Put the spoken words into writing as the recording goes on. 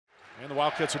And the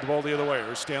Wildcats with the ball the other way.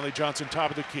 Here's Stanley Johnson,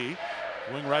 top of the key.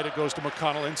 Wing right, it goes to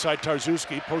McConnell. Inside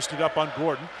Tarczewski, posted up on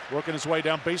Gordon. Working his way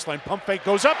down baseline. Pump fake,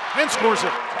 goes up and scores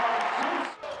it.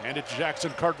 And it's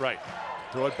Jackson Cartwright.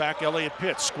 Throw it back, Elliott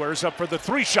Pitts. Squares up for the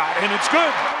three shot, and it's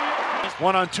good.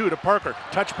 1-on-2 to Parker.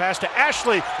 Touch pass to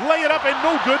Ashley. Lay it up and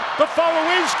no good. The follow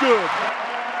is good.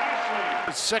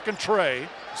 His second tray.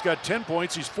 He's got 10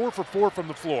 points. He's 4 for 4 from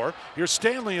the floor. Here's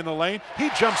Stanley in the lane. He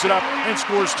jumps it up and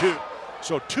scores 2.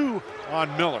 So 2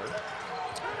 on Miller.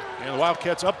 And the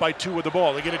Wildcats up by 2 with the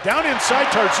ball. They get it down inside.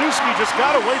 Tarczewski just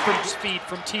got away from his feet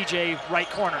from TJ right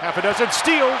corner. Half a dozen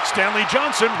steal. Stanley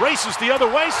Johnson races the other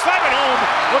way. Slap it home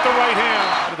with the right hand.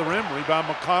 Out of the rim. Rebound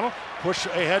McConnell. Push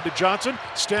ahead to Johnson.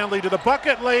 Stanley to the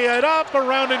bucket. Lay it up.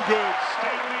 Around and good.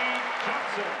 Stanley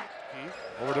Johnson.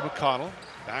 Over to McConnell.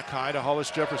 Back high to Hollis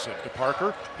Jefferson. To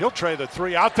Parker. He'll try the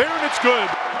 3 out there, and it's good.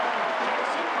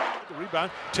 The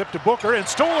rebound. Tipped to Booker and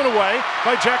stolen away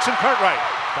by Jackson Cartwright.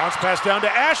 Bounce pass down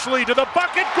to Ashley to the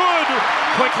bucket. Good.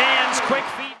 Quick hands, quick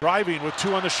feet. Driving with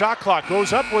 2 on the shot clock.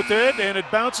 Goes up with it, and it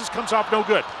bounces. Comes off no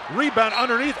good. Rebound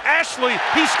underneath. Ashley.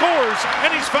 He scores,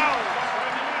 and he's fouled.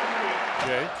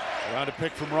 Jay. Around a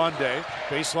pick from Ronde.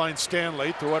 Baseline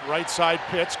Stanley. Throw it right side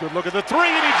Pitts. Good look at the 3,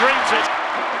 and he drains it.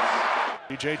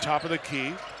 DJ top of the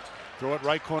key. Throw it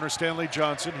right corner Stanley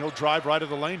Johnson. He'll drive right of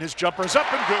the lane. His jumper is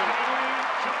up and good.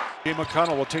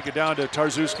 McConnell will take it down to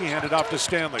Tarczewski. Hand it off to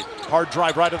Stanley. Hard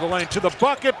drive right of the lane to the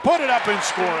bucket. Put it up and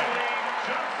score it.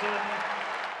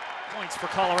 Points for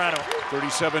Colorado.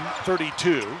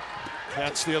 37-32.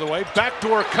 That's the other way.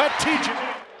 Backdoor cut. TJ.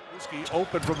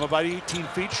 Open from about 18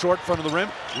 feet, short front of the rim.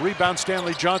 Rebound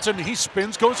Stanley Johnson. He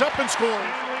spins, goes up and scores.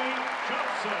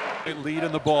 Lead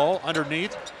in the ball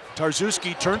underneath.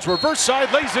 Tarczewski turns reverse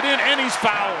side, lays it in, and he's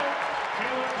fouled.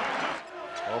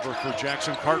 Over for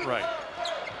Jackson Cartwright.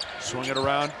 Swing it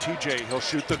around. TJ, he'll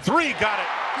shoot the 3. Got it.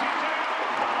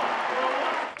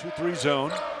 2-3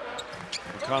 zone.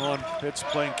 McConnell and Pitts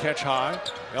playing catch high.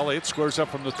 Elliott squares up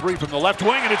from the 3 from the left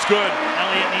wing, and it's good.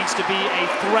 Elliott needs to be a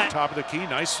threat. Top of the key,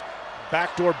 nice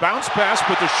backdoor bounce pass,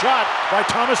 but the shot by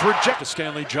Thomas rejected.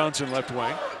 Stanley Johnson left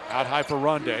wing. Out high for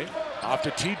Ronde. Off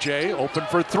to TJ, open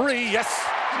for 3, yes.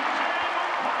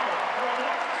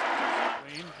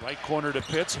 Right corner to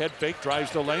Pitts, head fake, drives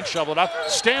the lane, shoveled up.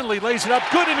 Stanley lays it up,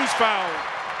 good, and he's fouled.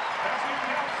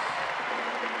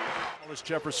 Hollis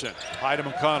Jefferson, high to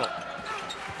McConnell.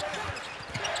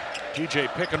 TJ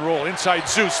pick and roll, inside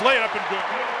Zeus, lay it up and good.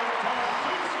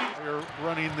 They're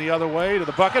running the other way to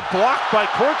the bucket, blocked by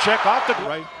Korchek off the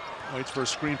right. Waits for a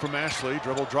screen from Ashley,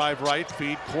 dribble drive right,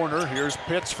 feed corner. Here's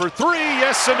Pitts for 3,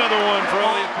 yes, another one for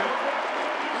Elliott Pitts.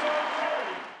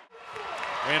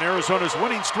 And Arizona's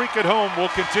winning streak at home will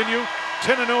continue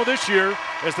 10-0 this year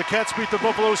as the Cats beat the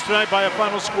Buffaloes tonight by a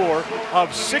final score of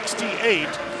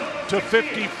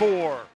 68-54.